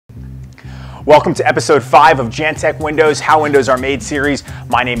Welcome to episode 5 of Jantech Windows, How Windows Are Made series.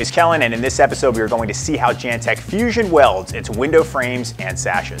 My name is Kellen, and in this episode we are going to see how Jantech fusion welds into window frames and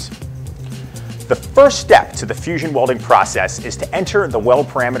sashes. The first step to the fusion welding process is to enter the weld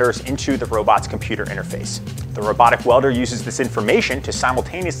parameters into the robot's computer interface. The robotic welder uses this information to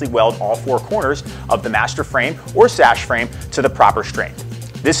simultaneously weld all 4 corners of the master frame or sash frame to the proper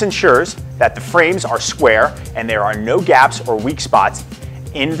strength. This ensures that the frames are square and there are no gaps or weak spots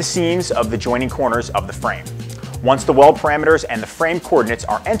in the seams of the joining corners of the frame. Once the weld parameters and the frame coordinates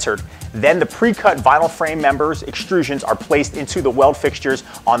are entered, then the pre-cut vinyl frame members, extrusions, are placed into the weld fixtures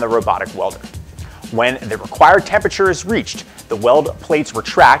on the robotic welder. When the required temperature is reached, the weld plates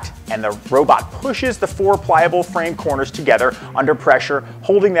retract and the robot pushes the 4 pliable frame corners together under pressure,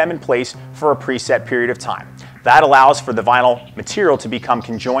 holding them in place for a preset period of time. That allows for the vinyl material to become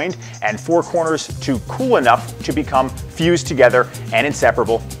conjoined and 4 corners to cool enough to become fused together and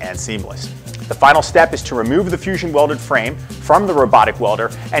inseparable and seamless. The final step is to remove the fusion welded frame from the robotic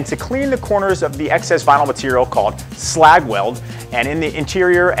welder and to clean the corners of the excess vinyl material called slag weld and in the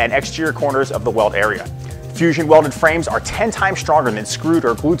interior and exterior corners of the weld area. Fusion welded frames are 10 times stronger than screwed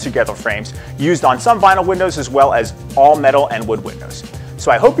or glued together frames used on some vinyl windows as well as all metal and wood windows. So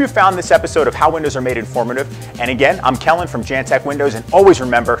I hope you found this episode of How Windows Are Made informative. And again, I'm Kellen from Jantech Windows, and always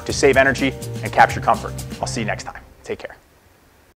remember to save energy and capture comfort. I'll see you next time. Take care.